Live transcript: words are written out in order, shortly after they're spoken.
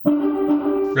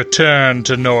Return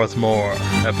to Northmoor,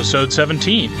 Episode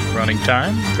 17, running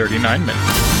time 39 minutes.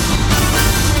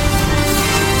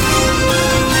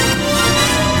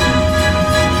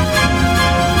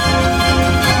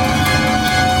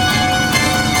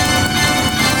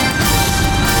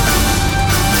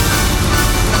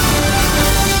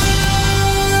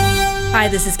 Hi,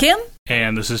 this is Kim.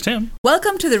 And this is Tim.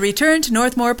 Welcome to the Return to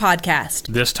Northmoor podcast.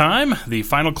 This time, the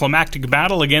final climactic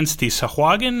battle against the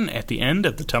Sahuagin at the end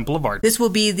of the Temple of Art. This will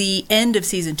be the end of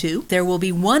Season 2. There will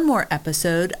be one more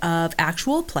episode of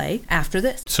actual play after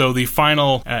this. So the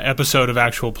final episode of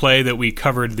actual play that we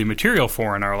covered the material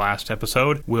for in our last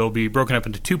episode will be broken up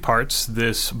into two parts.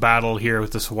 This battle here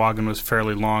with the Sahuagin was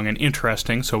fairly long and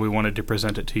interesting, so we wanted to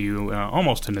present it to you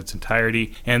almost in its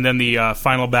entirety. And then the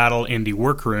final battle in the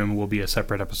workroom will be a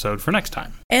separate episode for next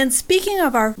time. And speaking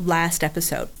of our last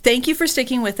episode, thank you for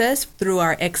sticking with us through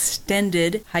our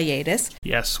extended hiatus.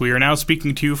 Yes, we are now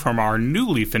speaking to you from our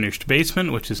newly finished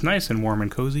basement, which is nice and warm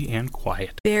and cozy and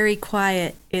quiet. Very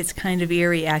quiet. It's kind of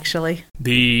eerie, actually.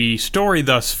 The story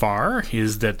thus far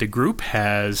is that the group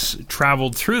has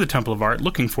traveled through the Temple of Art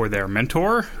looking for their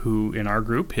mentor, who in our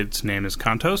group, his name is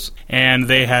Kantos, and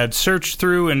they had searched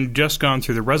through and just gone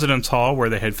through the residence hall where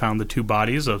they had found the two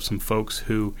bodies of some folks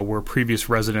who were previous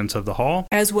residents of the hall.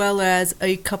 As well as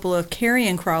a couple of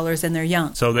carrion crawlers and their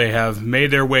young. So they have made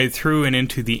their way through and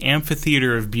into the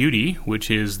Amphitheater of Beauty,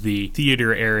 which is the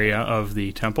theater area of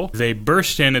the temple. They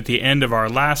burst in at the end of our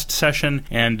last session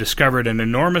and discovered an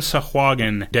enormous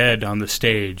Sahuagin dead on the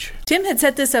stage. Tim had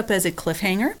set this up as a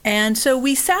cliffhanger, and so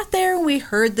we sat there and we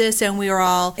heard this and we were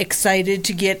all excited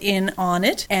to get in on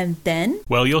it, and then...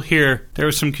 Well, you'll hear there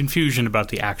was some confusion about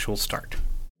the actual start.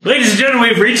 Ladies and gentlemen,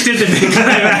 we've reached into the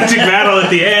climactic battle at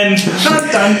the end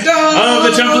of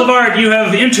the Temple of Art. You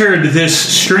have entered this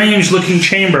strange-looking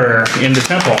chamber in the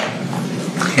temple.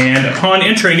 And upon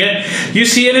entering it, you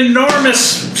see an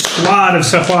enormous squad of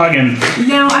Sahuagin.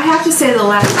 Now, I have to say the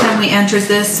last time we entered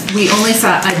this, we only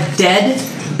saw a dead,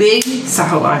 big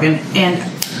Sahuagin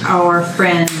and our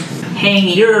friend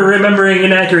hanging. You're remembering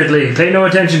inaccurately. Pay no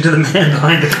attention to the man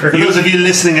behind the For curtain. those of you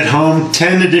listening at home,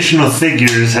 10 additional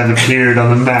figures have appeared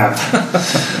on the map.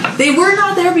 They were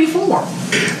not there before.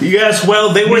 Yes,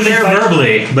 well, they were there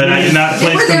verbally, but I did not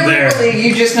place them there. Verbally,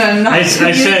 you just not I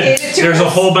said there's a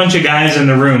whole bunch of guys in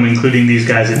the room, including these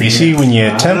guys at the You see, when you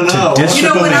attempt to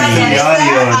Typical when I the finished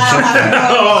audio and check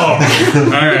that. Oh!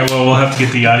 Alright, well, we'll have to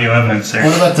get the audio evidence there.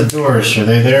 What about the doors? Are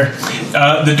they there?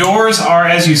 The doors are,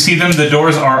 as you see them, the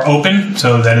doors are open,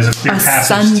 so that is a clear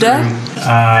passage through.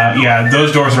 Yeah,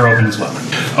 those doors are open as well.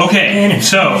 Okay,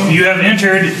 so you have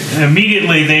entered.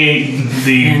 Immediately,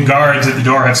 the guards at the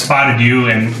door have spotted you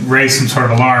and raised some sort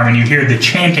of alarm, and you hear the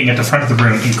chanting at the front of the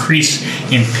room increase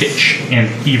in pitch and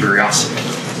furiosity.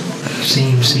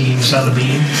 Seems on the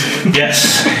beam.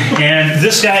 Yes, and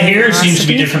this guy here seems to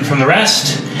be different from the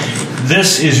rest.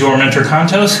 This is your mentor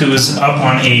Kantos, who is up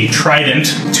on a trident.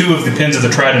 Two of the pins of the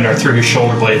trident are through his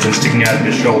shoulder blades and sticking out of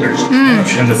his shoulders.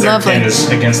 And the third pin is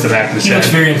against the back of his He head. looks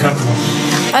very uncomfortable.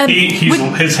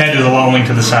 His head is lolling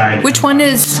to the side. Which one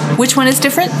is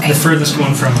different? The furthest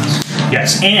one from us.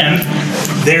 Yes, and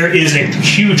there is a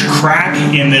huge crack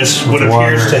in this what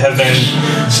appears to have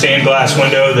been stained glass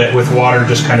window that with water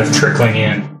just kind of trickling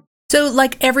in. So,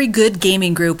 like every good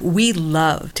gaming group, we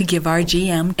love to give our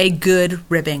GM a good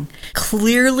ribbing.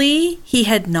 Clearly, he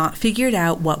had not figured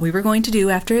out what we were going to do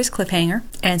after his cliffhanger,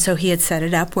 and so he had set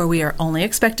it up where we are only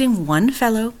expecting one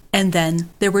fellow, and then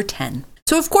there were 10.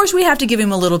 So, of course, we have to give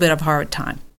him a little bit of a hard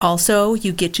time. Also,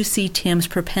 you get to see Tim's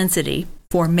propensity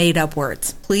for made-up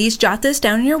words. Please jot this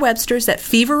down in your Websters that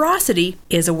feverosity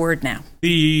is a word now.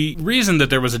 The reason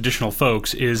that there was additional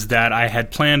folks is that I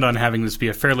had planned on having this be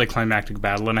a fairly climactic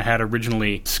battle, and I had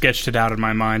originally sketched it out in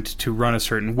my mind to run a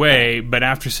certain way, but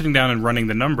after sitting down and running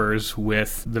the numbers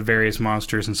with the various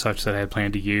monsters and such that I had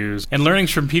planned to use, and learnings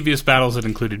from previous battles that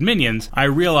included minions, I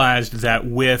realized that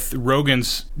with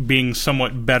Rogan's being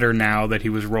somewhat better now that he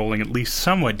was rolling at least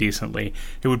somewhat decently,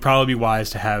 it would probably be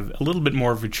wise to have a little bit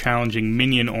more of a challenging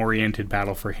minion-oriented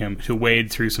battle for him to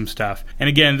wade through some stuff. And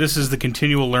again, this is the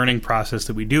continual learning process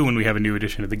that we do when we have a new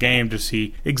edition of the game to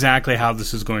see exactly how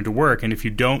this is going to work. And if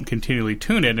you don't continually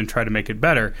tune it and try to make it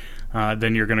better,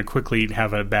 then you're going to quickly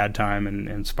have a bad time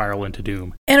and spiral into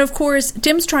doom. And of course,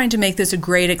 Tim's trying to make this a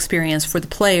great experience for the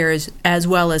players as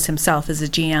well as himself as a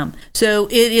GM. So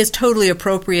it is totally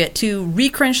appropriate to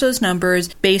recrunch those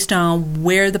numbers based on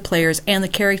where the players and the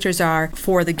characters are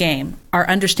for the game. Our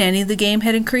understanding of the game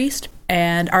had increased,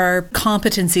 and our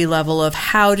competency level of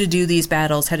how to do these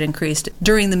battles had increased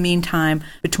during the meantime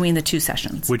between the two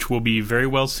sessions. Which will be very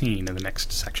well seen in the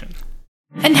next section.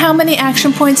 And how many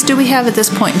action points do we have at this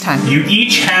point in time? You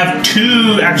each have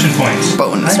 2 action points.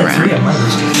 Bonus I have 3 round. on my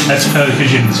list. That's because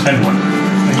you didn't spend one.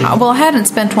 Well, I hadn't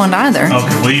spent one either. Okay,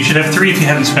 well, you should have 3 if you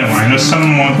haven't spent one. I know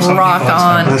some want some Rock people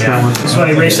have on. spent one. Yeah. So I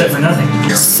erased that for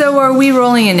nothing. So are we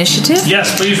rolling initiative?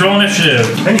 Yes, please roll initiative.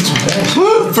 I need some dice.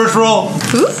 Woo! First roll.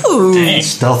 Ooh. Dang.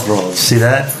 Stealth rolls. See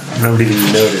that? Nobody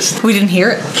even noticed. We didn't hear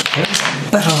it.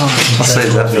 I'll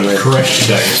save that for later. Correct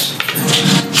dice.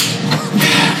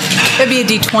 That'd be a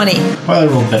D20. Well, I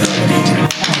rolled better than I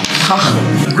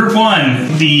did. Group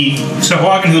 1, the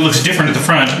Sahuagin who looks different at the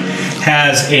front,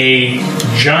 has a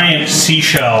giant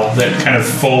seashell that kind of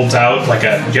folds out like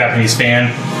a Japanese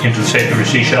fan into the shape of a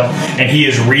seashell, and he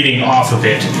is reading off of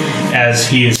it as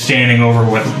he is standing over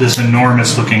with this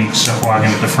enormous looking Sahuagin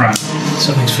at the front.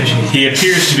 Something's fishy. He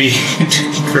appears to be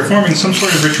performing some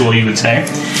sort of ritual, you would say.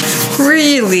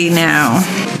 Really now.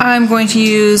 I'm going to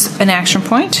use an action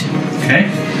point Okay.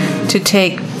 to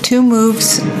take 2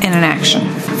 moves and an action.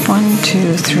 1,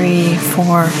 2, 3,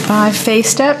 4, 5 face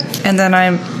step, and then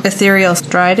I'm ethereal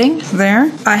striding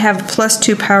there. I have a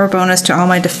 +2 power bonus to all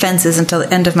my defenses until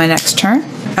the end of my next turn.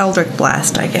 Eldritch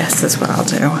Blast, I guess, is what I'll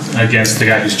do. Against the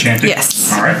guy who's chanting?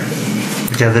 Yes. All right.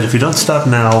 Okay, that if you don't stop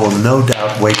now, will no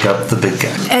doubt wake up the big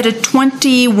guy. At a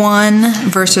 21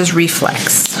 versus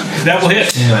reflex. That will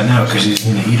hit. Yeah, no, because he's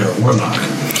going to eat our warlock.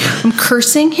 I'm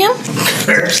cursing him.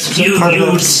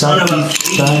 You son of a...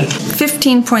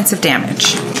 15 points of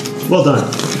damage. Well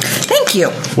done. Thank you.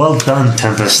 Well done,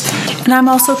 Tempest. And I'm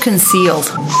also concealed.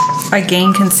 I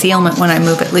gain concealment when I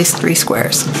move at least 3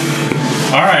 squares.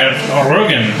 All right,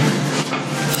 Rogan.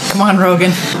 Come on,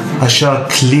 Rogan. I shall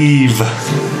cleave.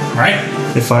 All right.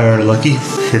 If I are lucky,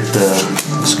 hit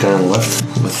this guy on the left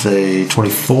with a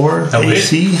 24 That will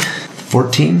AC,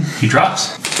 14. He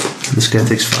drops. This guy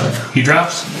takes 5. He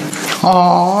drops.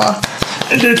 Aww.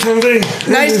 I did something.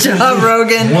 Nice job,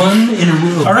 Rogan. 1 in a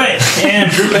row. All right, and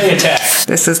Group A attack.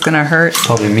 This is gonna hurt.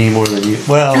 Probably me more than you.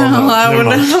 Well, Oh, no, I never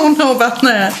mind. don't know about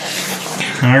that.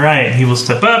 All right, he will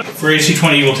step up. For AC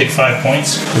 20, you will take 5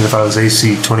 points. And if I was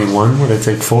AC 21, would I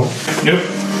take 4? Nope.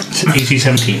 AC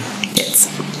 17. Hits.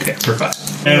 Okay, for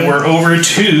 5. And we're over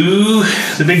to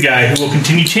the big guy who will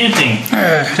continue chanting.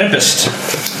 Tempest.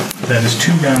 That is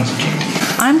 2 rounds of chanting.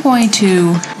 I'm going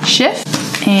to shift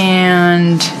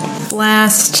and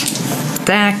blast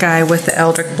that guy with the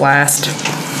Eldritch Blast.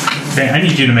 Okay, I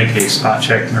need you to make a spot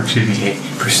check, or excuse me, a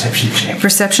perception check.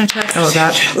 Perception check. Oh,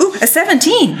 that. Ooh, a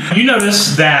 17. You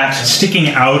notice that sticking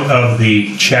out of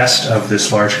the chest of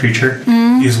this large creature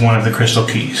is one of the crystal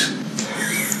keys.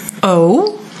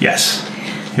 Oh. Yes.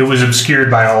 It was obscured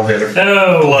by all the other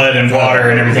blood and water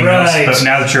and everything Right. else, but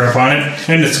now that you're up on it,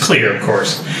 and it's clear, of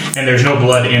course, and there's no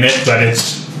blood in it, but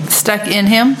it's Stuck in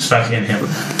him? stuck in him.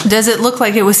 Does it look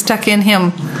like it was stuck in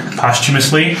him?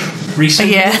 Posthumously,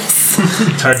 recently, Yes.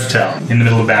 it's hard to tell in the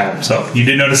middle of battle. So, you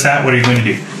did notice that? What are you going to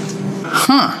do?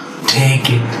 Take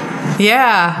it.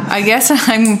 Yeah, I guess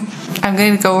I'm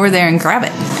going to go over there and grab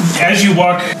it. As you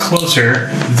walk closer,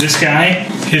 this guy,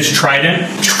 his trident,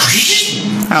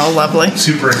 Oh, lovely.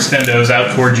 super extendos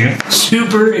out towards you,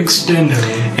 Super extendo.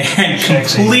 and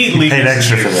completely Paid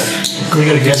extra for misses you. that. We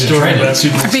got a good story about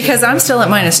super. Because I'm still at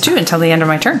 -2 until the end of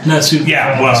my turn. Not super.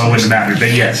 Yeah, well, it wouldn't matter,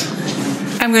 but yes.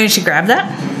 I'm going to grab that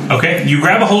Okay, you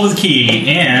grab a hold of the key,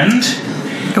 and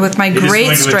with my it is great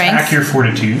going to attack strength. your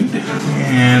fortitude,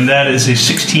 and that is a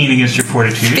 16 against your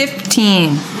fortitude.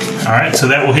 15. All right, so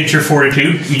that will hit your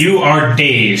fortitude. You are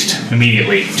dazed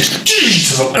immediately.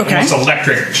 Just Okay. almost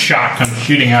electric shock comes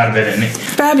shooting out of it. And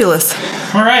Fabulous.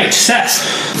 all right,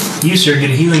 Seth. You, sir, get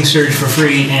a healing surge for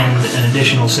free and an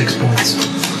additional 6 points.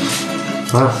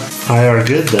 Well, I are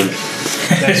good then.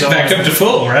 It's back up to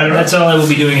full, right? That's all I will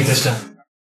be doing at this time.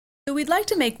 So we'd like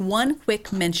to make one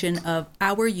quick mention of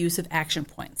our use of action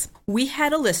points. We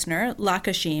had a listener,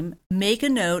 Lakashim, make a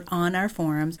note on our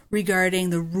forums regarding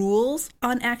the rules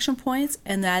on action points,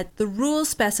 and that the rules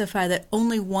specify that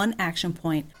only 1 action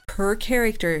point per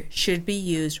character should be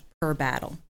used per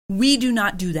battle. We do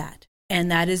not do that, and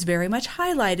that is very much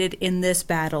highlighted in this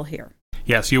battle here.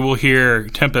 Yes, you will hear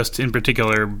Tempest in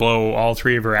particular blow all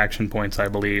 3 of her action points, I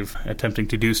believe, attempting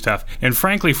to do stuff. And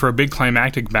frankly, for a big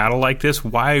climactic battle like this,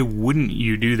 why wouldn't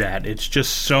you do that? It's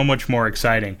just so much more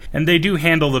exciting. And they do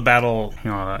handle the battle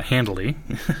handily.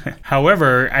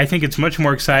 However, I think it's much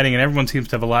more exciting, and everyone seems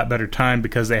to have a lot better time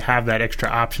because they have that extra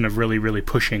option of really, really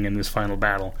pushing in this final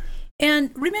battle.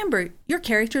 And remember, your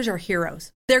characters are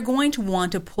heroes. They're going to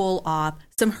want to pull off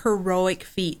some heroic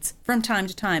feats from time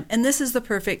to time, and this is the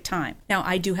perfect time. Now,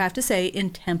 I do have to say, in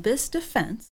Tempest's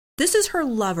defense, This is her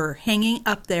lover hanging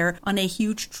up there on a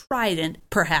huge trident,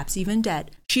 perhaps even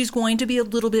dead. She's going to be a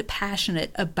little bit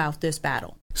passionate about this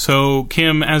battle. So,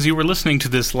 Kim, as you were listening to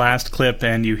this last clip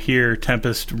and you hear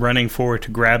Tempest running forward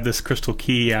to grab this crystal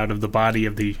key out of the body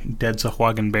of the dead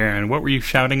Sahuagin Baron, what were you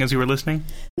shouting as you were listening?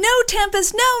 No,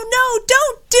 Tempest, no,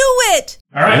 don't do it!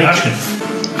 All right, Ashton.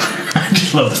 I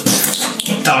just love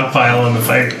the dog pile on the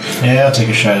fire. Yeah, I'll take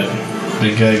a shot at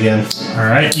big guy again. All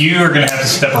right, you are going to have to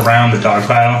step around the dog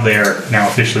pile. They are now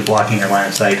officially blocking your line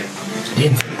of sight.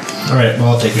 Alright, well,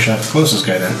 I'll take a shot at the closest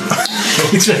guy then.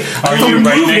 Are you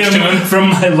right next to him? From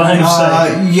my line of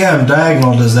sight. Yeah, I'm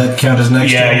diagonal. Does that count as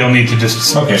next to Yeah, him? you'll need to just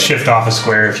shift off a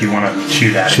square if you want to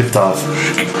shoot at it. Shift off.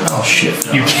 Oh, shit.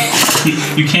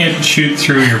 You can't shoot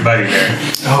through your buddy there.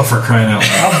 Oh, for crying out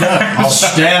loud. I'll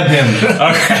stab him.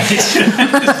 Okay.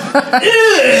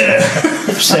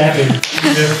 Stab him.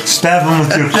 Stab him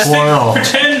with your coil.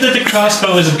 Pretend that the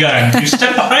crossbow is a gun. You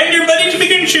step behind your buddy to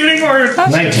begin shooting, or 19.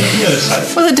 the other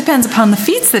side. Well, it depends upon the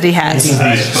feats that he has.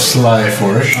 Sly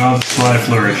flourish. Sly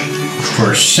flourish.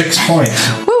 For 6 points.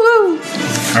 Woo-woo!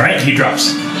 All right, he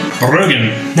drops.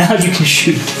 Rogan. Now you can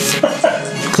shoot.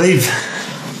 Cleave.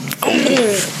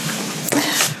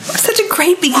 Such a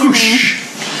great beginning.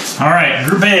 All right,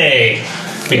 Group A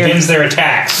begins their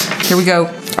attacks. Here we go.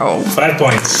 Oh. 5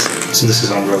 points. So this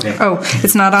is on Rogan. Oh,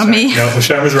 it's not on me? No, we'll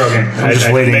start with Rogan. I'm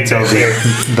just waiting until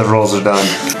the rolls are done.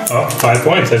 Oh, 5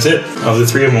 points. That's it. Of the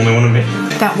three of them, only one of me.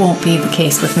 That won't be the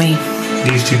case with me.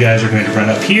 These two guys are going to run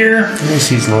up here.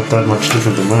 He's not that much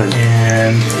different than mine.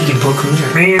 And You can poke cruiser.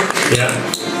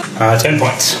 yeah, 10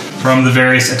 points from the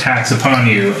various attacks upon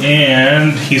you.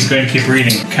 And he's going to keep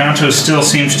reading. Kanto still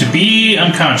seems to be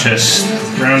unconscious.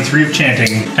 Round 3 of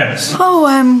chanting. Tempest. Oh,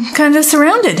 I'm kind of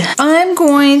surrounded. I'm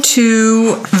going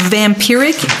to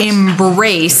vampiric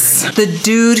embrace the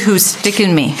dude who's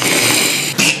sticking me.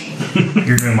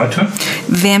 You're doing what to him?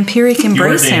 Vampiric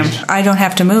embrace him. dazed. I don't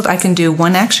have to move. I can do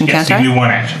one action, Yes, can't you I? can do one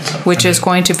action. So. Which is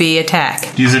going to be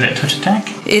attack. Is it a touch attack?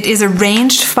 It is a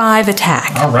ranged 5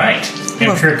 attack. All right.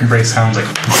 Vampiric embrace sounds like...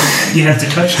 You have to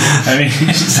touch me. I mean,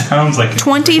 it sounds like...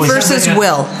 20 versus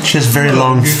will She has very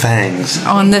long fangs.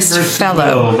 on this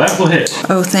fellow. Oh, that will hit.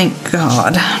 Oh, thank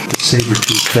God. The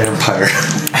saber-toothed vampire.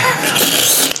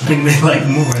 I think they like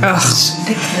more than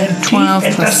stick their 12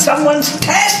 teeth into plus- someone's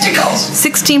testicles.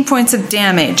 16 points of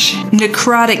damage.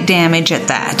 Necrotic damage at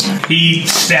that. He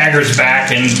staggers back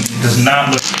and does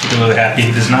not look particularly happy.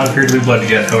 He does not appear to be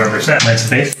blooded yet, however. Set Knight's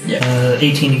face.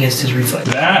 18 against his reflex.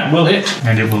 That will hit,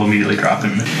 and it will immediately drop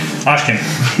him. Oshkin.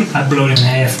 I blowed him in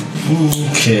half.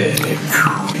 Okay.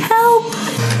 Help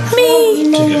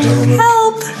me!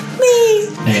 Help me!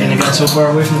 Shouldn't have got so far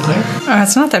away from the player. Oh,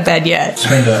 it's not that bad yet.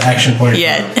 Spend an action point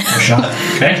Yet. for a shot.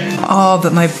 Okay. Oh,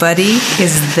 but my buddy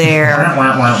is there.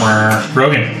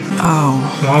 Rogan. Oh.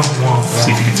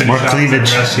 See if you can finish More off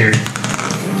cleavage. the rest here.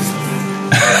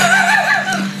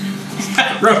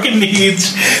 Rogan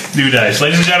needs new dice.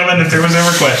 Ladies and gentlemen, if there was ever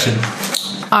a question,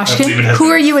 Ashton, Leave it as who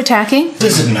it are you attacking?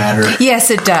 Doesn't matter. Yes,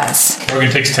 it does.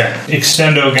 Rogan takes 10.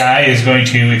 Extendo guy is going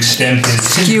to extend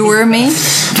his... Skewer me.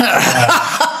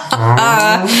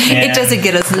 It doesn't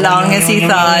get as long as he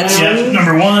thought. Yep,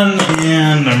 number 1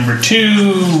 and number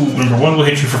 2. Number 1 will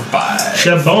hit you for 5.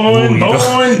 Shaboing, You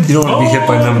don't want to be hit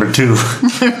by number 2.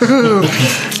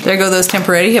 There go those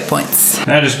temporary hit points.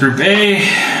 That is Group A.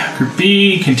 Group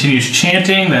B continues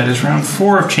chanting. That is round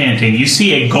 4 of chanting. You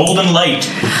see a golden light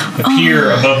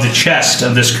appear above the chest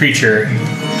of this creature,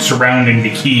 surrounding the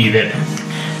key that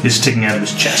is sticking out of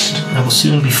his chest. I will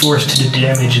soon be forced to do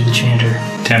damage to the chanter.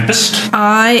 Tempest.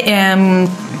 I am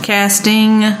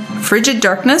casting Frigid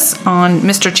Darkness on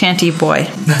Mr. Chanty Boy.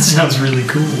 That sounds really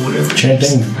cool. Whatever.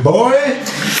 Chanting, boy.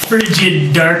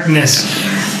 Frigid darkness.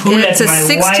 Who It's let a my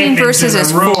 16 wife versus into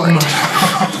his the room? fort.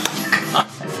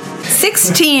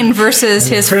 16 versus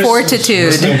his Chris is fortitude.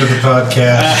 Listening to the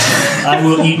podcast. I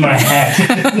will eat my hat.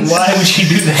 Why would she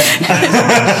do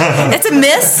that? It's a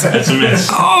miss. That's a miss.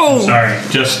 Oh. Sorry,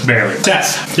 just barely.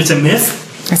 Seth. It's a myth?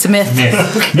 It's a myth.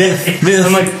 Myth.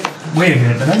 I'm like, wait a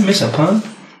minute, did I miss a pun?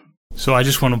 So I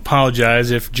just want to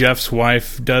apologize if Jeff's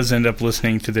wife does end up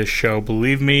listening to this show.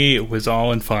 Believe me, it was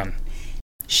all in fun.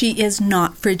 She is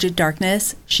not Frigid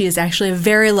Darkness. She is actually a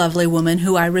very lovely woman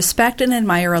who I respect and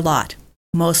admire a lot.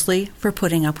 Mostly for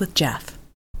putting up with Jeff.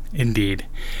 Indeed.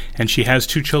 And she has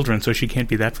 2 children, so she can't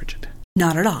be that frigid.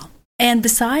 Not at all. And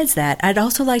besides that, I'd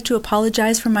also like to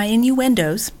apologize for my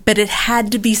innuendos, but it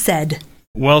had to be said.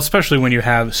 Well, especially when you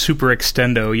have super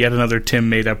extendo, yet another Tim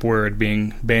made-up word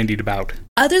being bandied about.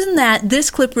 Other than that, this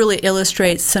clip really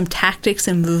illustrates some tactics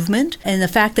and movement and the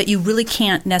fact that you really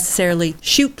can't necessarily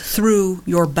shoot through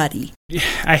your buddy.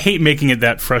 I hate making it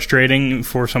that frustrating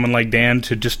for someone like Dan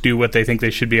to just do what they think they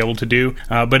should be able to do.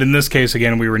 But in this case,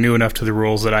 again, we were new enough to the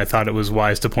rules that I thought it was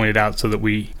wise to point it out so that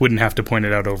we wouldn't have to point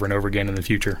it out over and over again in the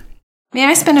future. May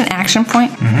I spend an action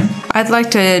point? Mm-hmm. I'd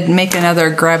like to make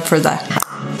another grab for the...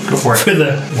 Go for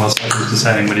it. While Cypher's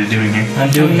deciding what he's doing here. I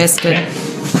missed it.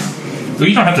 Well,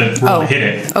 you don't have to roll to hit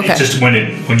it. Okay. It's just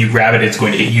when you grab it, it's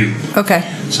going to hit you. Okay.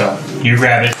 So you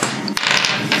grab it,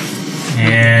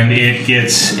 and it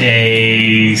gets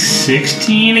a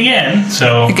 16 again.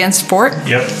 So Against Fort?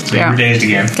 Yep. So you're dazed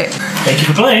again. Okay. Thank you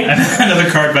for playing. Another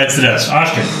card bites the dust.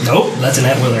 Oscar. Nope, that's an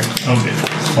at-willer. Oh, good.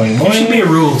 There should be a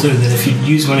rule, too, that if you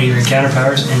use one of your encounter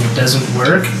powers and it doesn't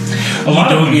work, you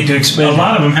don't need to expend A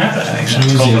lot of them have that, actually.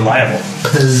 It's called reliable.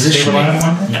 Position.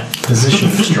 No. Position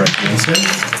strike.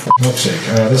 Let's see.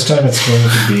 This time it's going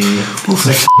to be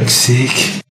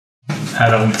 6.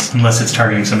 Unless it's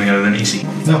targeting something other than AC.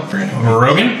 No, very no.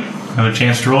 Rogan, another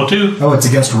chance to roll 2. Oh, it's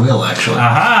against will, actually.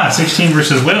 Aha! 16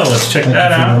 versus Will. Let's check Thank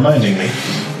that you for out. reminding me.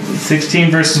 16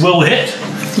 versus Will hit.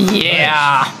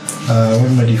 Yeah. Where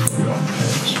did my d4 go?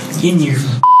 in your...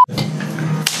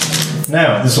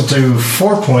 Now, this will do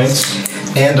 4 points,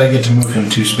 and I get to move him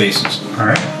 2 spaces.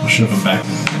 Alright. I'll shove him back.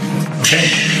 Okay.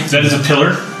 That is a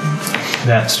pillar.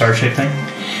 That star-shaped thing.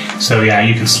 So yeah,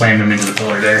 you can slam him into the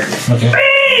pillar there.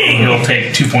 Okay. He'll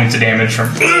take 2 points of damage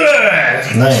from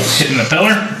Nice. hitting the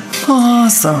pillar.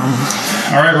 Awesome.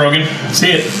 Alright, Rogan.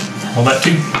 See it. Hold that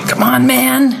 2. Come on,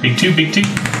 man. Big 2, big 2.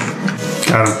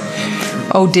 Got him.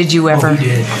 Oh, did you ever? Oh, you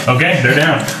did. Okay, they're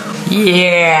down.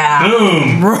 Yeah.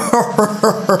 Boom!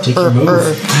 Take your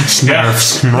move.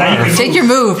 Snarf. Take your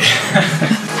move.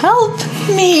 Help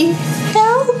me.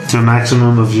 Help. To a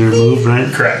maximum of your move,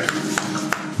 right? Correct.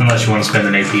 Unless you want to spend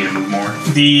an AP to move more.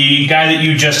 The guy that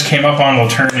you just came up on will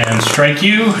turn and strike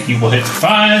you. He will hit for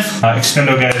 5.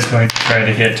 Extendo guy is going to try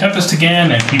to hit Tempest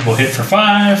again, and he will hit for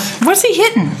 5. What's he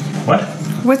hitting? What?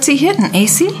 What's he hitting?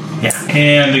 AC? Yeah.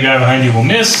 And the guy behind you will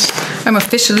miss. I'm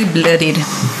officially bloodied.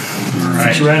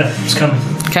 Alright. Joanna, it's coming.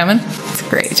 Coming? It's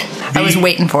great. I was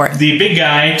waiting for it. The big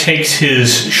guy takes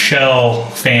his shell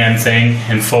fan thing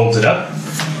and folds it up.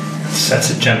 Sets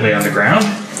it gently on the ground.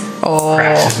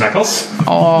 Cracks his knuckles.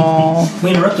 Oh. We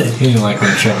interrupted. He didn't like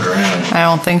when shoved around. I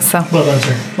don't think so. Well done,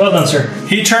 sir. Well done, sir.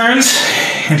 He turns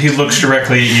and he looks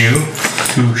directly at you,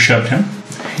 who shoved him.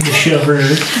 You shover.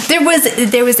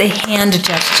 There was a hand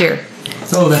gesture.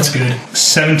 Oh, that's good.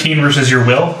 17 versus your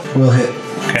will. We'll hit.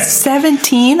 Okay.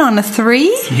 17 on a 3?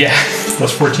 Yeah,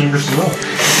 plus 14 versus will.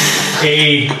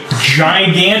 A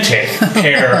gigantic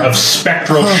pair of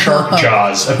spectral shark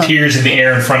jaws appears in the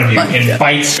air in front of you and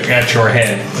bites at your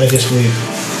head. I just leave.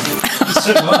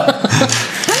 So what?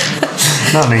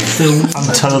 Not me.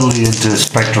 I'm totally into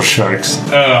spectral sharks.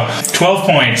 12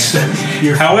 points.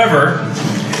 However,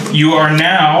 you are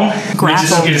now...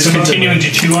 Grappled. It is continuing to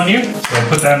chew on you. So I'll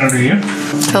put that under you.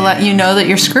 To let you know that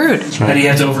you're screwed. How do you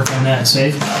have to overcome that?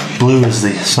 Save? Blue is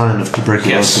the sign of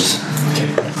tuberculosis. That's good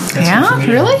for me Yeah?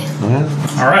 to Really?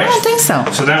 Yeah. All right. I don't think so.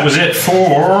 So that was it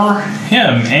for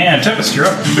him. And Tempest, you're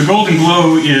up. The golden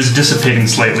glow is dissipating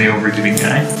slightly over the big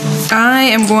guy. I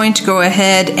am going to go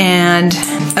ahead and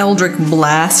Eldritch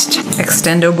Blast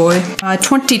Extendo Boy.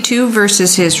 22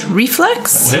 versus his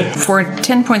reflex That'll hit. for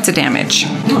 10 points of damage.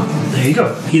 Oh, there you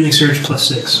go. Healing Surge plus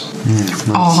 6.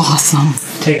 Awesome.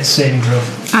 Take a saving throw.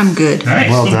 I'm good. Nice.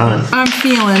 Well done. I'm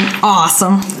feeling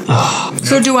awesome.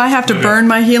 So do I have to burn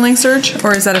my healing surge,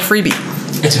 or is that a freebie?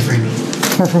 It's a freebie.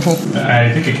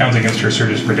 I think it counts against your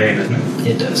surges per day, doesn't it?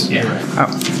 It does. Yeah. You're right.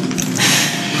 Oh.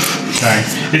 Sorry.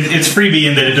 It's freebie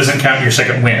in that it doesn't count your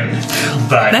second wind.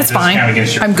 But That's it does fine. count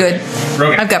against your... I'm good.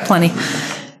 Rogan. I've got plenty.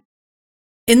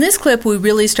 In this clip, we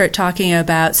really start talking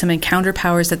about some encounter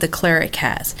powers that the cleric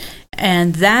has,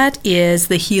 and that is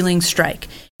the healing strike.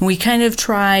 We kind of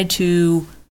try to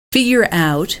figure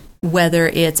out whether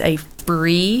it's a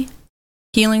free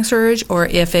healing surge or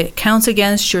if it counts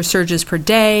against your surges per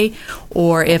day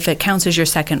or if it counts as your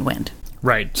second wind.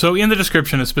 Right. So in the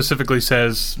description, it specifically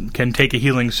says can take a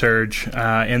healing surge,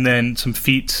 and then some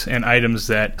feats and items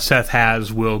that Seth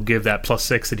has will give that plus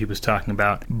 6 that he was talking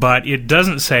about. But it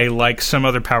doesn't say, like some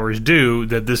other powers do,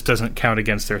 that this doesn't count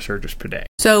against their surges per day.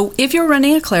 So if you're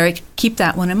running a cleric, keep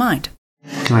that one in mind.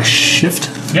 Can I shift?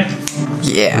 Yeah.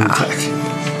 Yeah.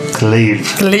 Cleave.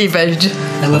 Cleavage.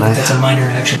 I love that that's a minor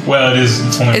action. Well,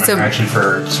 it's only It's an a- action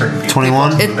for certain people.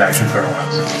 21? Move action for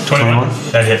everyone else. 21.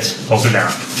 That hits. Both are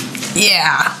down.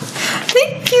 Yeah.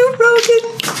 Thank you,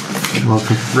 Rogan. You're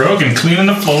welcome. Rogan cleaning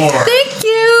the floor. Thank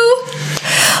you.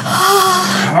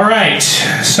 All right,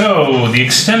 so the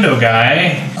Extendo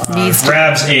guy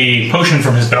grabs a potion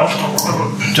from his belt,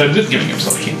 giving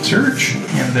himself a healing surge,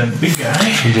 and then the big guy.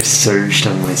 I just surged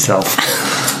on myself.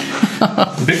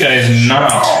 The big guy is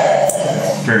not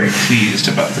very pleased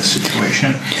about this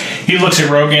situation. He looks at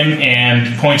Rogan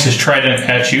and points his trident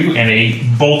at you, and a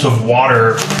bolt of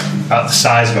water about the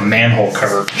size of a manhole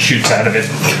cover shoots out of it.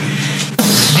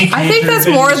 I think that's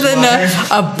more than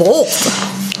a bolt.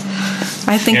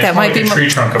 I think that might be a tree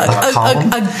trunk of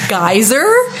rock. a geyser.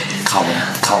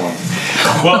 Column.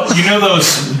 Well, you know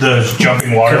those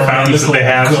jumping water fountains that they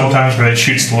have sometimes where it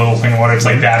shoots the little thing of water? It's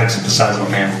like that, except the size of a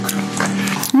manhole cover.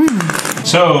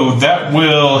 So that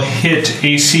will hit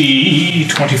AC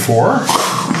 24.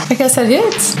 I guess that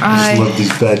hits. I just love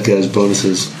these bad guys'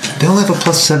 bonuses. They only have a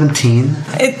plus 17.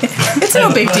 It's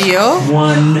no big deal.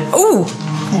 1. Ooh.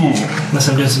 Unless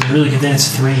I'm doing something really good, then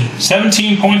it's 3.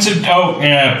 17 points of... Oh,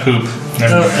 yeah, poop.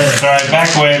 Never mind. Alright,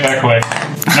 back away.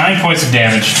 9 points of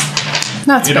damage.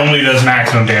 Not It only does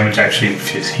maximum damage, actually,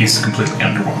 if he's completely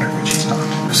underwater, which he's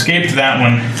not. Escaped that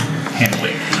one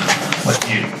handily. Like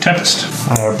you. Tempest.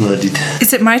 Are bloodied.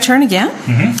 Is it my turn again?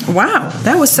 Mm-hmm. Wow,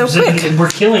 that was so quick. We're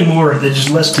killing more. There's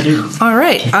just less to do. All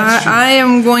right, I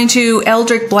am going to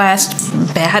Eldritch Blast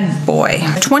Bad Boy.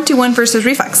 21 versus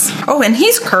Reflex. Oh, and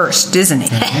he's cursed, isn't he?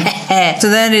 Mm-hmm. So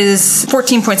that is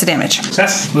 14 points of damage.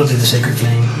 Success. We'll do the Sacred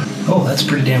Flame. Oh, that's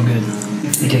pretty damn good.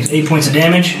 He takes 8 points of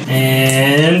damage,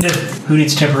 and who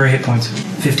needs temporary hit points?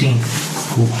 15.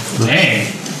 Hey.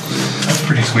 That's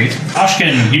pretty sweet.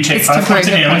 Oshkin, you take It's 5 points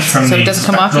of temporary damage hit from points, so the it doesn't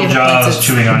come off your spectral hit points, jaws it's-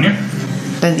 chewing on you.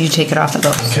 Then you take it off of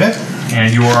those. Okay.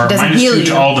 And you are It doesn't minus heal 2 you.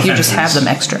 to all You defenses. just have them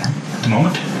extra. At the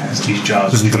moment, as these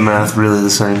jaws. Isn't the math really the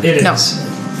same? It is. No.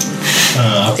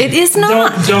 It is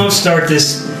not. Don't start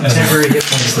this temporary hit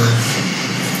points thing.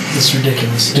 It's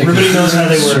ridiculous. Everybody knows how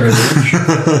they work.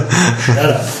 Shut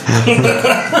up.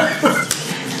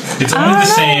 It's only the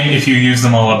same if you use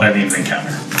them all up by the end of the encounter.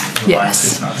 Yes.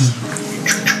 It's not.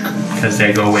 Because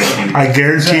they go away. I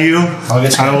guarantee you,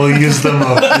 I will use them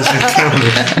up this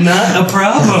encounter. Not a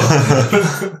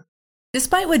problem.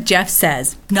 Despite what Jeff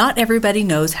says, not everybody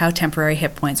knows how temporary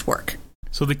hit points work.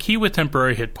 So the key with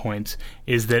temporary hit points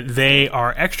is that they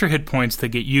are extra hit points that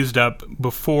get used up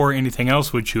before anything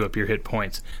else would chew up your hit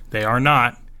points. They are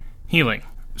not healing.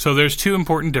 So there's two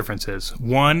important differences.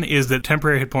 One is that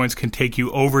temporary hit points can take you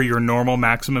over your normal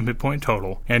maximum hit point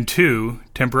total. And two,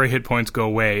 temporary hit points go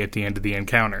away at the end of the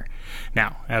encounter.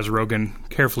 Now, as Rogan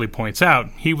carefully points out,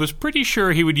 he was pretty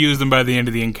sure he would use them by the end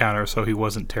of the encounter, so he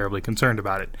wasn't terribly concerned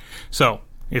about it. So,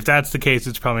 if that's the case,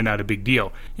 it's probably not a big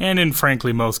deal. And in,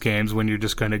 frankly, most games, when you're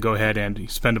just going to go ahead and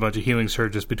spend a bunch of healing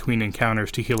surges between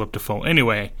encounters to heal up to full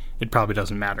anyway, it probably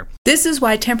doesn't matter. This is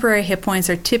why temporary hit points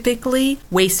are typically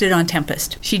wasted on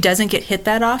Tempest. She doesn't get hit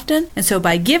that often, and so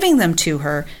by giving them to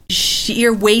her,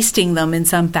 you're wasting them in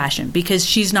some fashion because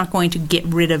she's not going to get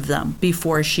rid of them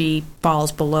before she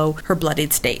falls below her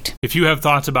bloodied state. If you have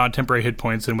thoughts about temporary hit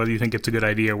points and whether you think it's a good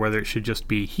idea or whether it should just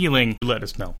be healing, let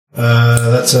us know.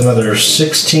 That's another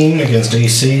 16 against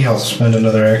AC. I'll spend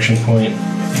another action point.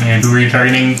 And who are you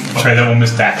targeting? Sorry, that will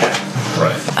miss that.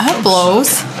 Right. That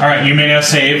blows. Alright, you may now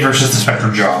save versus the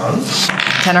Spectral Jaws.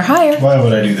 10 or higher. Why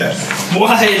would I do that?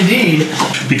 Why indeed?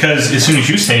 Because as soon as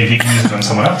you save, he can use it on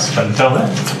someone else. But until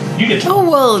then, you get to. Oh,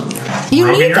 well, you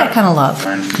Rogan, need you're that up. kind of love.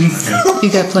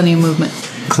 You got plenty of movement.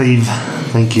 Cleave.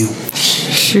 Thank you.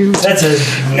 Shoot. That's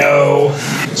a no.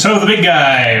 So the big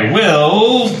guy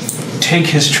will take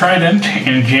his trident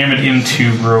and jam it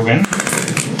into Rogan.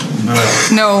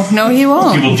 No, he He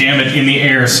won't. will jam it in the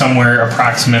air somewhere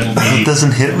approximately It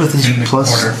doesn't hit with his in the plus.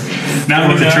 quarter. Not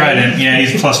with the trident. Yeah,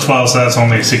 he's plus 12, so that's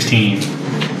only a 16.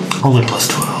 Only plus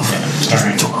 12.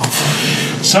 Sorry. 12.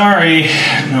 Sorry,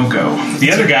 no go.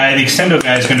 The other guy, the Extendo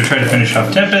guy, is going to try to finish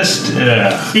off Tempest.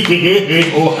 And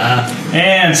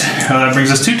that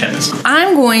brings us to Tempest.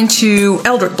 I'm going to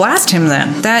Eldritch Blast him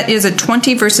then. That is a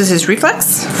 20 versus his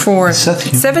reflex for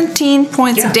Seth, you- 17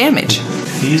 points of damage.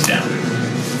 He's down.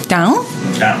 Down?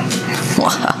 Down.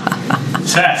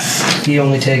 Seth. He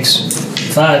only takes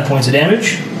 5 points of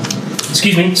damage.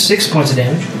 Excuse me, 6 points of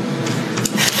damage.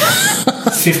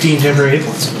 15 temporary hit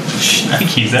points. I think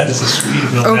he's that is a sweet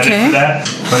little Okay. edit for that.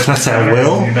 But That's at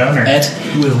will? You're down there. At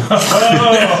will.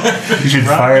 Oh! You should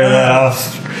fire that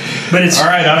off. But it's All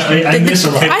right, Oshkin. I miss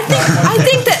a lot. I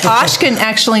think that Oshkin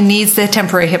actually needs the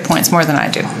temporary hit points more than I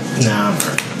do. Nah,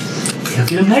 He'll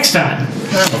get him next time.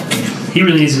 He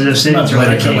really needs to have saved not throw. I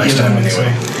ready for can't next give him time this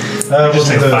anyway. way. We'll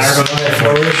say do fire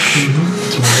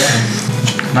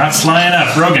this. Not flying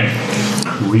up. Rogan.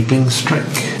 Reaping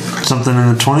Strike. something in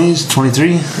the 20s,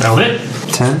 23, That'll hit.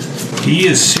 10. He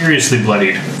is seriously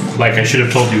bloodied. Like I should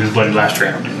have told you he was bloodied last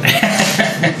round.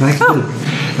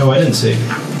 Oh, I didn't see.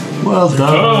 Well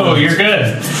done. Oh, you're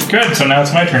good. Good. So now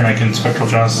it's my turn. I can Spectral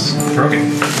Jaws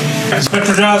Rogan.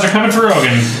 Spectral Jaws are coming for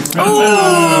Rogan.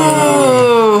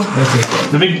 Oh!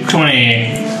 The big 20.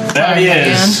 That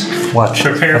is. Watch.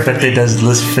 Prepare I bet they does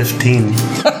list 15.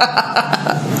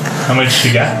 How much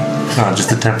you got? No,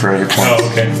 just a temporary point. Oh,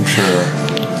 okay. I'm sure.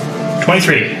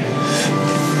 23.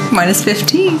 Minus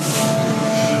 15.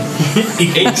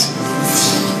 8.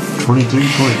 23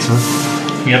 points, huh?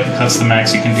 Yep, that's the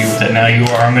max you can do with it. Now you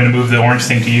are. I'm going to move the orange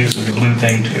thing to you, so the blue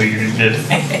thing to you did.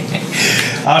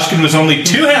 Oshkin was only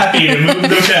too happy to move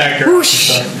the attacker. Whoosh.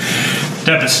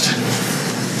 Tempest.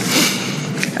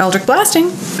 Eldritch Blasting.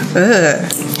 Ugh.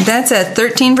 That's a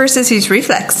 13 versus his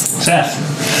reflex. Seth.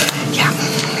 Yeah.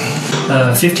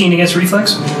 15 against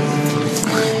reflex?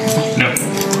 No.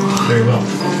 Very well.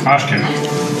 Oshkin.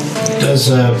 Does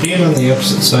being on the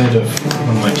opposite side of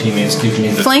one of my teammates give me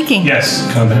the Flanking. Yes.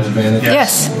 combat advantage?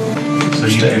 Yes. So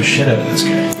Just you take the do. shit out of this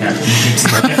guy. Yeah.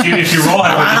 if you roll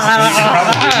out,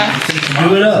 you should probably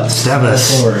Do it up. Stab us.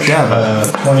 Stab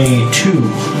us. 22.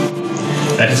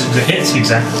 that is the hits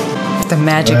exactly. The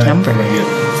magic I'm number. going to get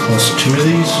plus 2 of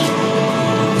these.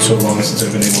 So long since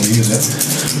I've been able to use it.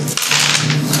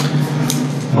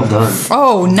 Well done.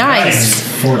 Oh, nice.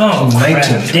 14, Oh, 19.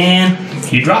 crap. Dan.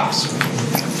 He drops.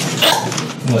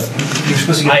 What? You were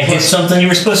supposed to get I hit something? You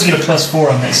were supposed to get a +4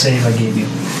 on that save I gave you.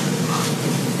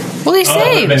 Well, he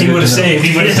saved. He would have saved.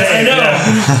 He would have saved. I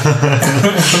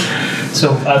know.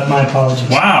 So, my apologies.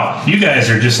 Wow, you guys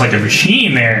are just like a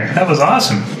machine there. That was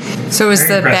awesome. So is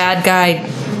Very the bad guy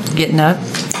getting up?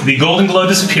 The golden glow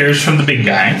disappears from the big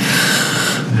guy.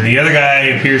 The other guy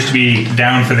appears to be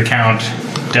down for the count.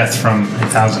 Death from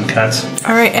 1,000 cuts,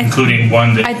 All right. including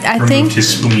one that I removed think- his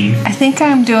spleen. I think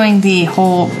I'm doing the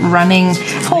whole running.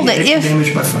 Hold it.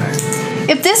 Damage by fire.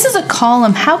 If this is a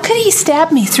column, how could he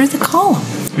stab me through the column?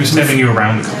 He was stepping you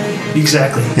around the column.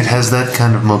 Exactly. It has that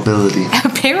kind of mobility.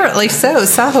 Apparently so.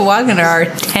 Sahuagin are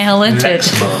talented.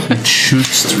 It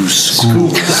shoots through school.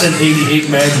 It's an 88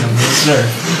 Magnum. Yes, sir.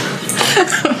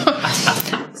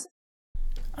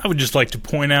 I would just like to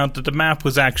point out that the map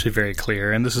was actually very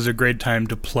clear, and this is a great time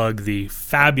to plug the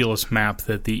fabulous map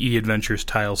that the E-Adventures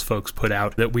Tiles folks put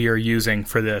out that we are using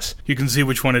for this. You can see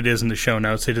which one it is in the show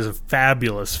notes. It is a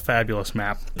fabulous, fabulous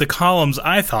map. The columns,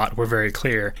 I thought, were very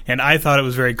clear, and I thought it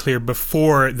was very clear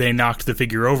before they knocked the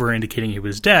figure over, indicating he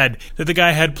was dead, that the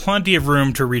guy had plenty of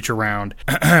room to reach around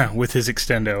with his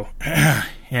extendo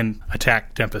and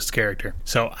attack Tempest's character.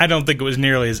 So I don't think it was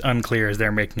nearly as unclear as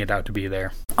they're making it out to be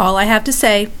there. All I have to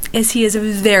say is he is a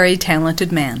very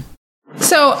talented man.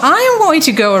 So I am going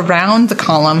to go around the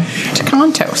column to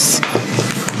Kontos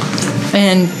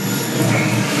and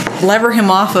lever him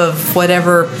off of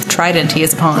whatever trident he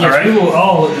is upon. All right. We will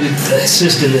all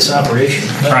assist in this operation.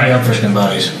 All right. Up for skin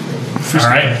bodies. All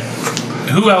right.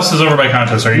 Who else is over by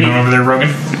Kontos? Are you going over there,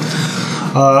 Rogan?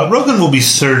 Rogan will be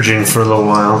surging for a little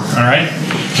while. All right.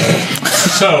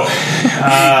 So,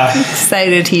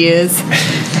 Excited he is.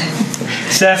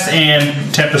 Seth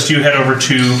and Tempest, you head over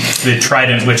to the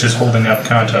trident which is holding up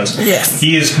Kontos. Yes.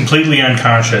 He is completely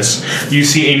unconscious. You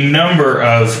see a number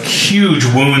of huge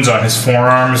wounds on his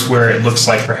forearms where it looks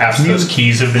like perhaps those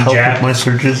keys have been Help with jabbed. my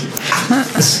surges.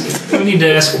 We need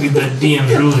to ask the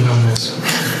DM's ruling on this.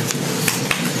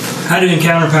 How do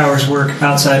encounter powers work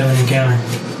outside of an encounter?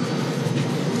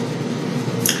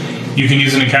 You can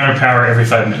use an encounter power every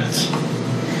 5 minutes.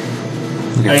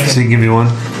 Okay, Okay. so you give me one?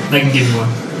 I can give you one.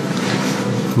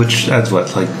 Which adds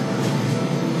what? Like,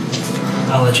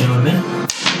 I'll let you know in a minute.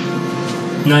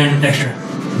 9 extra,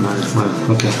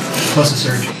 okay. plus a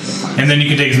surge. And then you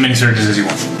can take as many surges as you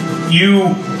want.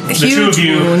 The two Huge of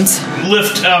you wounds.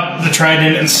 lift up the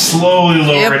trident and slowly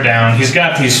lower Yep. it down. He's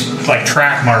got these like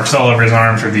track marks all over his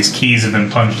arms where these keys have been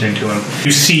plunged into him.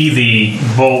 You see the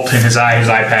bolt in his eye. His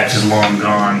eye patch is long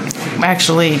gone.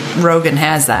 Actually, Rogan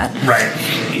has that. Right.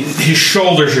 His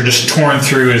shoulders are just torn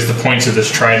through as the points of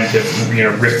this trident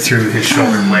have ripped through his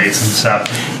shoulder blades and stuff.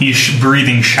 He's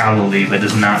breathing shallowly, but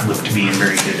does not look to be in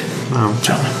very good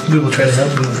health. We will try to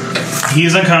help you. He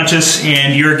is unconscious,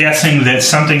 and you're guessing that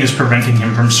something is preventing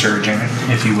him from surging,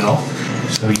 if you will.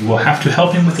 So you will have to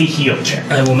help him with a heal check.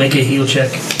 I will make a heal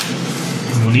check.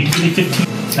 You will need to get a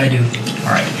 15. I do.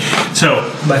 All right. So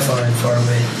By far and far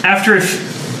away. after a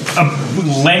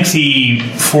lengthy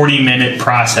 40-minute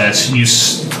process, you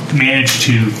manage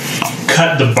to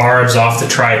cut the barbs off the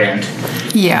trident,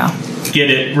 Yeah. get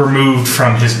it removed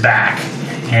from his back,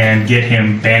 and get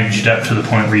him bandaged up to the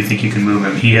point where you think you can move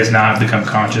him. He has not become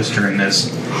conscious during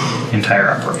this entire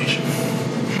operation.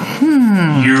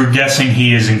 You're guessing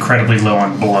he is incredibly low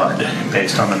on blood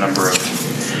based on the number of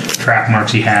track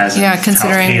marks he has. Yeah, and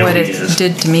considering how what pale it he is.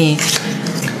 did to me.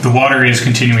 The water is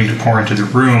continuing to pour into the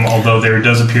room, although there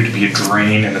does appear to be a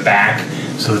drain in the back,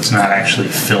 so it's not actually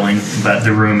filling, but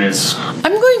the room is I'm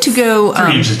going to go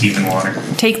 3 inches deep in water.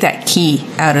 take that key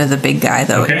out of the big guy,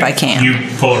 though, if I can. You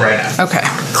pull it right out. Okay.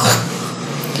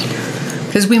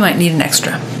 Because we might need an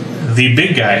extra. The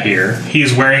big guy here, he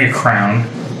is wearing a crown,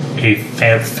 a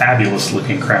fabulous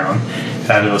looking crown.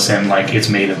 Fabulous in like it's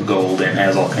made of gold and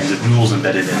has all kinds of jewels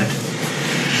embedded in it.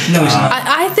 No, he's not.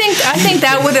 I think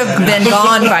that would have been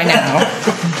gone by now.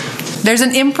 There's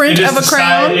an imprint of a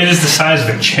crown. It is the size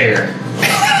of a chair.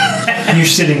 You're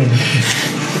sitting in it.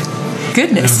 It's a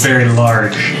Goodness. very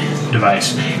large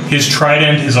device. His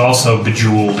trident is also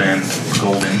bejeweled and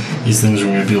golden. These things are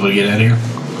going to be able to get out of here.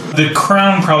 The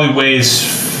crown probably weighs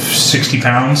 60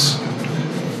 pounds.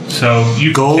 So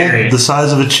you Gold, can carry it. the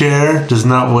size of a chair, does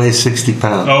not weigh 60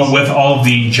 pounds. Oh, with all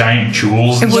the giant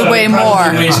jewels. It would weigh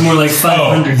Probably more. weighs more like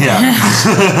 500. Yeah.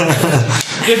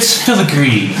 It's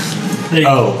filigree. There you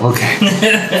go. Oh, okay.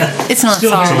 It's not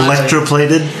Still solid.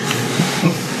 Electroplated.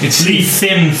 It's the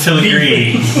thin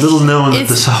filigree. Little known that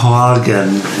the It's-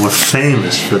 Sahuagin were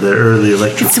famous for their early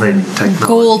electroplated technology.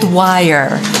 Gold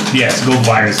wire. Yes, gold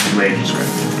wire is the way to describe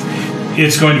it.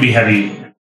 It's going to be heavy.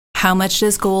 How much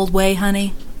does gold weigh,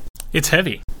 honey? It's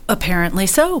heavy. Apparently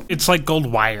so. It's like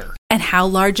gold wire. And how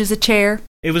large is a chair?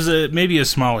 It was maybe a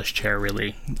smallish chair,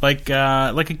 really, like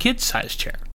a kid-sized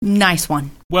chair. Nice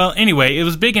one. Well, anyway, it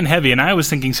was big and heavy, and I was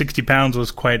thinking 60 pounds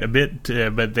was quite a bit,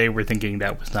 but they were thinking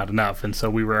that was not enough, and so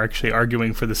we were actually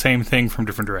arguing for the same thing from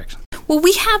different directions. Well,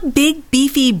 we have big,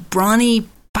 beefy, brawny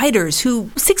fighters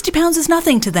who 60 pounds is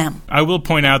nothing to them. I will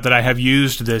point out that I have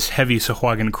used this heavy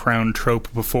Sahuagin crown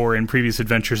trope before in previous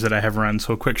adventures that I have run,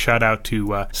 so a quick shout out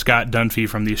to Scott Dunphy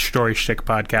from the Story Shtick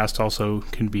podcast, also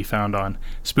can be found on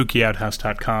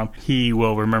spookyouthouse.com. He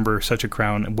will remember such a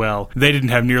crown well. They didn't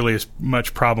have nearly as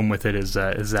much problem with it as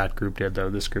that group did, though.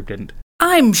 This group didn't.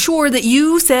 I'm sure that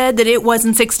you said that it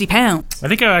wasn't 60 pounds. I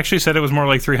think I actually said it was more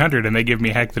like 300, and they gave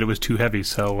me heck that it was too heavy,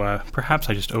 so perhaps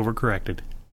I just overcorrected.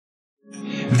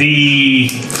 The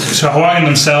Sahuagin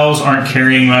themselves aren't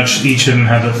carrying much. Each of them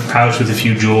have a pouch with a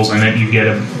few jewels in it. You get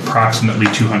approximately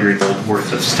 200 gold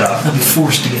worth of stuff I'll be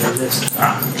forced to get out of this.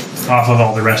 off of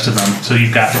all the rest of them. So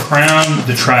you've got the crown,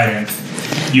 the trident,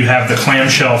 you have the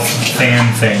clamshell fan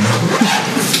thing,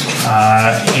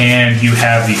 and you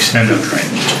have the extendo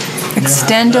trident.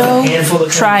 Extendo handful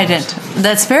of trident.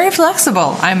 That's very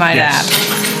flexible, I might Yes.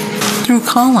 add. Through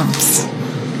columns.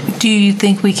 Do you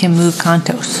think we can move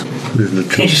Kantos?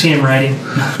 Can't you see him writing?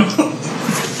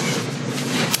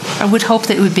 I would hope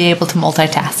that it would be able to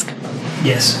multitask.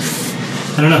 Yes.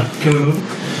 I don't know. Can we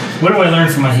move? What do I learn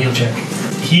from my heal check?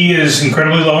 He is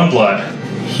incredibly low in blood.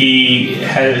 He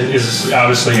is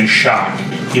obviously in shock.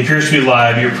 He appears to be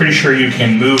alive. You're pretty sure you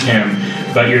can move him,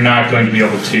 but you're not going to be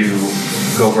able to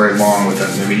go very long with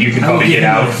him. I mean, you can I will probably give get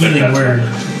him out. a but healing that's-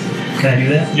 word. Can I do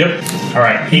that? Yep. All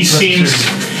right. He He's left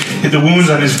seems the wounds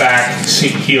on his back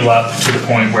heal up to the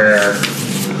point where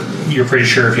you're pretty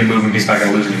sure if you move him, he's not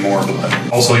going to lose any more blood.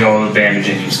 Also, all the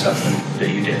bandaging and stuff that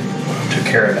you did took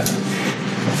care of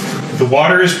that. The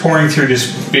water is pouring through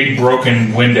this big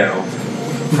broken window.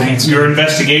 From your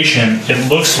investigation, it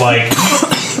looks like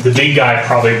the big guy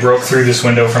probably broke through this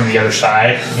window from the other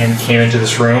side and came into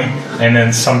this room, and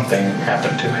then something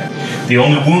happened to him. The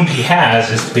only wound he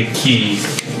has is the big key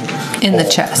In the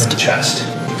hole chest. In the chest.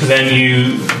 Then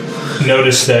you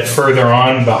notice that further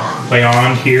on,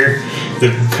 beyond here, the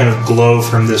kind of glow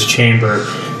from this chamber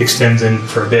extends in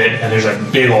for a bit, and there's a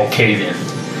big old cave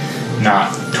in,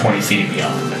 not 20 feet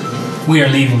beyond. We are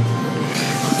leaving.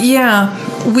 Yeah,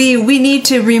 we need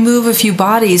to remove a few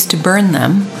bodies to burn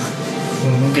them.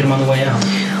 We'll get him on the way out.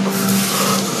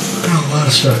 A lot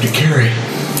of stuff to carry.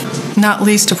 Not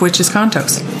least of which is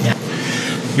Kantos.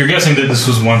 You're guessing that this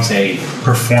was once a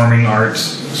performing arts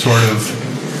sort of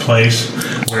place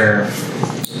where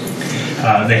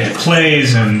they had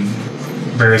plays and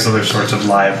various other sorts of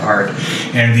live art,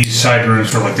 and these side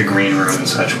rooms were like the green room and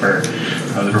such where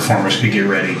the performers could get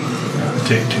ready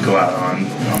to go out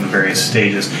on the various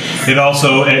stages. It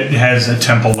has a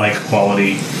temple-like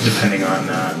quality depending on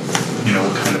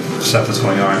what kind of stuff is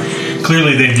going on.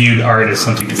 Clearly they viewed art as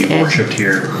something to be worshipped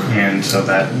here, and so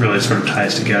that really sort of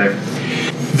ties together.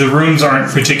 The rooms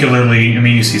aren't particularly,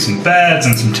 you see some beds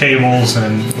and some tables,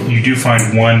 and you do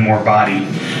find one more body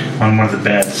on one of the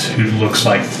beds who looks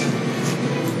like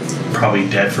probably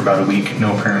dead for about a week,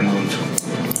 no apparent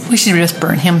wounds. We should just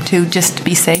burn him too, just to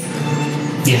be safe.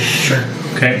 Yeah, sure.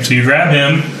 Okay, so you grab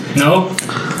him. No,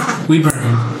 we burn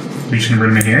him. Are you just going to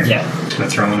burn him in here? Yeah. Just going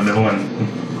to throw him in the middle and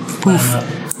Line him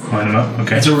up. line him up?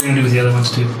 Okay. That's what we're going to do with the other ones,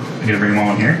 too. You're going to bring them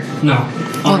all in here? No,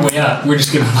 on the way up, we're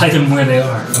just going to light them where they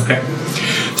are. Okay.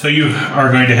 So you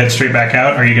are going to head straight back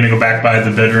out? Are you going to go back by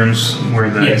the bedrooms where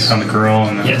Yes. on the girl?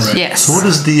 And the, Yes. right. Yes. So what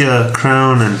is the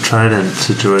crown and trident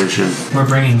situation? We're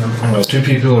bringing them. Well, 2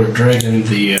 people are dragging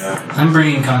the I'm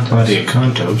bringing content. body of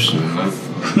Contos,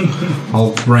 and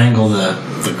I'll wrangle the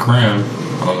crown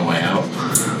on the way out.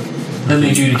 That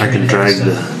leaves you to I carry can the drag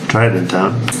heavy stuff. the trident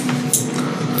out.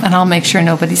 And I'll make sure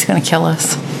nobody's going to kill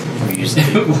us.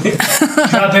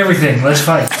 Drop everything. Let's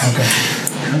fight. Okay.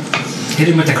 Hit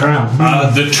him with the crown.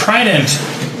 The trident,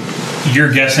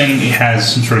 you're guessing, it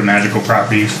has some sort of magical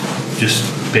properties just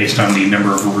based on the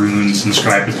number of runes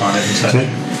inscribed upon it and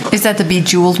such. Is that the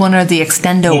bejeweled one or the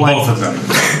extendo Well, one? both of them.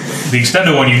 The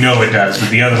extended one, you know it does, but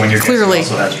the other one, you're Clearly.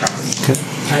 guessing also has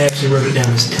properties. I actually wrote it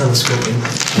down as telescoping.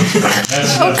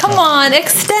 Oh, come on,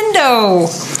 extendo!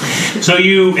 So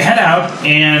you head out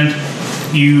and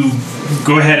you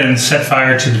go ahead and set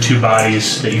fire to the 2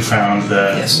 bodies that you found,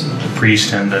 the Yes.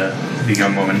 priest and the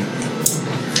young woman.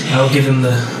 I'll give him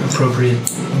the appropriate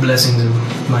blessings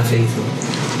of my faith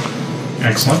and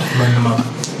Excellent. burn them up.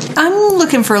 I'm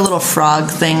looking for a little frog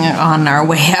thing on our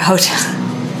way out.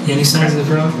 Any signs of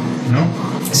the frog? No?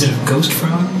 Is it a ghost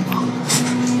frog?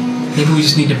 Maybe we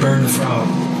just need to burn the frog.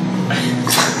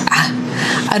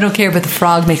 I don't care, but the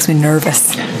frog makes me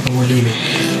nervous. And we're leaving.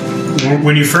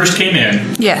 When you first came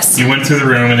in, Yes. you went through the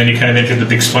room and then you kind of entered the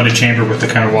big splendid chamber with the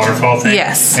kind of waterfall thing.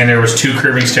 Yes. And there was 2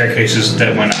 curving staircases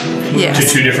that went up Yes. to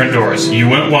 2 different doors. You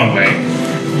went one way,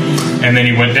 and then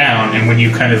you went down. And when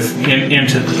you kind of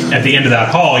at the end of that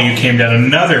hall, you came down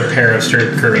another pair of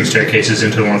curving staircases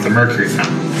into the one with the mercury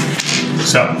fountain.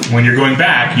 So when you're going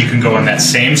back, you can go on that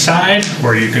same side,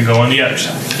 or you can go on the other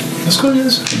side. Let's go to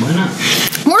this. Why not?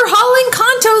 We're hauling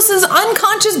Contos'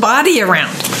 unconscious body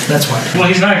around. That's why. Well,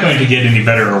 he's not going to get any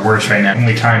better or worse right now.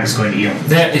 Only time is going to heal him.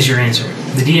 That is your answer.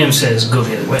 The DM says go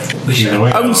the other way. We should. Either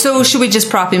way. So should we just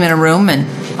prop him in a room and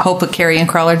hope a carrion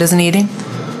crawler doesn't eat him?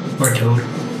 Or a toad.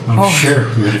 I'm sure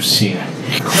we would have seen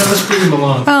it. No, let's bring him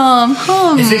along.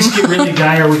 If things get really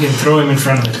dire, we can throw him in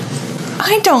front of it.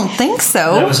 I don't think That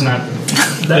so. was not.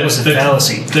 That was a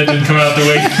fallacy. That didn't come out the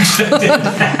way you expected.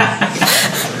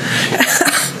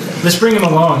 Let's bring him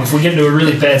along. If we get into a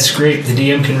really bad scrape, the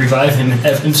DM can revive him and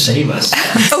have him save us.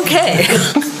 Okay.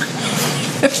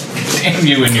 Damn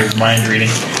you and your mind reading.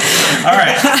 All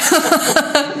right.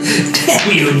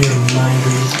 You and your mind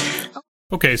reading.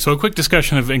 Okay, so a quick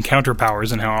discussion of encounter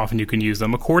powers and how often you can use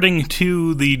them. According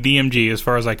to the DMG, as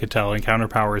far as I could tell, encounter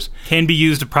powers can be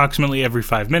used approximately every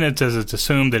 5 minutes, as it's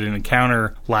assumed that an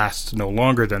encounter lasts no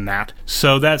longer than that.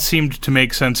 So that seemed to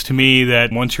make sense to me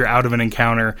that once you're out of an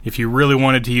encounter, if you really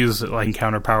wanted to use like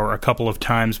encounter power a couple of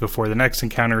times before the next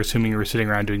encounter, assuming you were sitting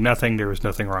around doing nothing, there was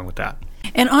nothing wrong with that.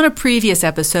 And on a previous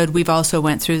episode, we've also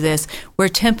went through this, where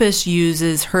Tempest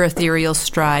uses her ethereal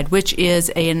stride, which is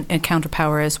an encounter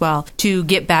power as well, to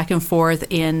get back and forth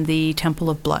in the Temple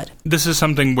of Blood. This is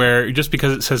something where just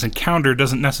because it says encounter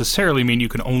doesn't necessarily mean you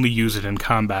can only use it in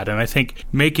combat. And I think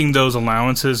making those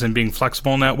allowances and being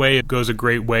flexible in that way goes a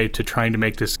great way to trying to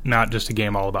make this not just a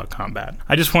game all about combat.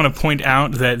 I just want to point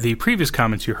out that the previous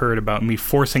comments you heard about me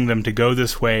forcing them to go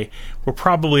this way were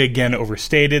probably, again,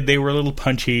 overstated. They were a little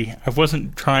punchy. I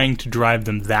wasn't trying to drive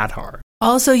them that hard.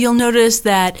 Also, you'll notice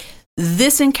that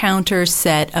this encounter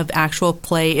set of actual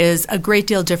play is a great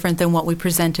deal different than what we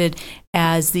presented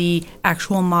as the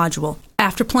actual module.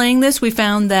 After playing this, we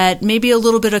found that maybe a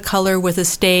little bit of color with a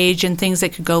stage and things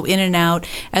that could go in and out,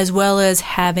 as well as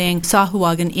having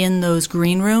Sahuagin in those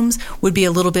green rooms, would be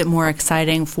a little bit more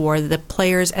exciting for the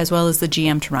players as well as the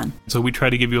GM to run. So we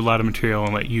try to give you a lot of material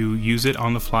and let you use it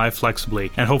on the fly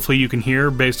flexibly. And hopefully you can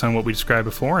hear, based on what we described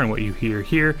before and what you hear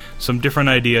here, some different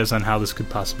ideas on how this could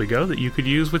possibly go that you could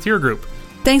use with your group.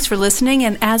 Thanks for listening,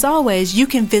 and as always, you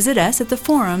can visit us at the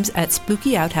forums at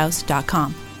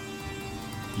spookyouthouse.com.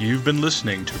 You've been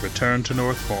listening to Return to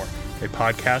Northmoor, a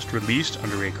podcast released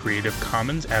under a Creative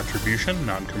Commons Attribution,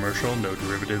 Non-Commercial, No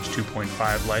Derivatives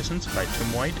 2.5 license by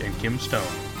Tim White and Kim Stone.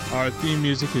 Our theme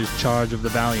music is Charge of the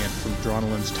Valiant from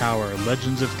Dronelin's Tower,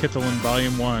 Legends of Kithalan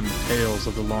Volume 1, Tales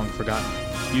of the Long Forgotten.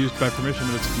 Used by permission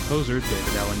of its composer,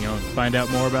 David Allen Young. Find out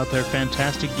more about their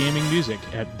fantastic gaming music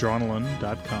at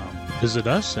dronelin.com. Visit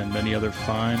us and many other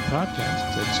fine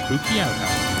podcasts at Spooky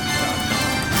Outhouse.